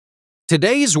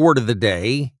Today's word of the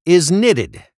day is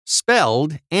nitid,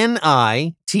 spelled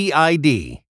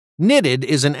N-I-T-I-D. Nitid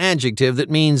is an adjective that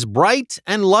means bright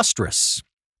and lustrous.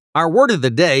 Our word of the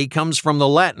day comes from the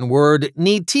Latin word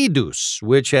nitidus,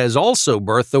 which has also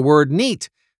birthed the word neat.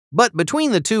 But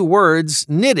between the two words,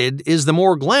 nitid is the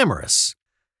more glamorous.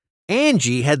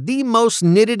 Angie had the most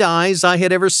knitted eyes I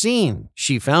had ever seen.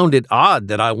 She found it odd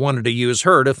that I wanted to use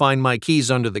her to find my keys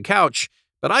under the couch,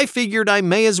 but I figured I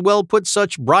may as well put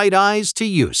such bright eyes to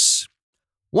use.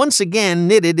 Once again,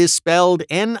 nitid is spelled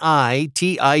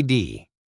N-I-T-I-D.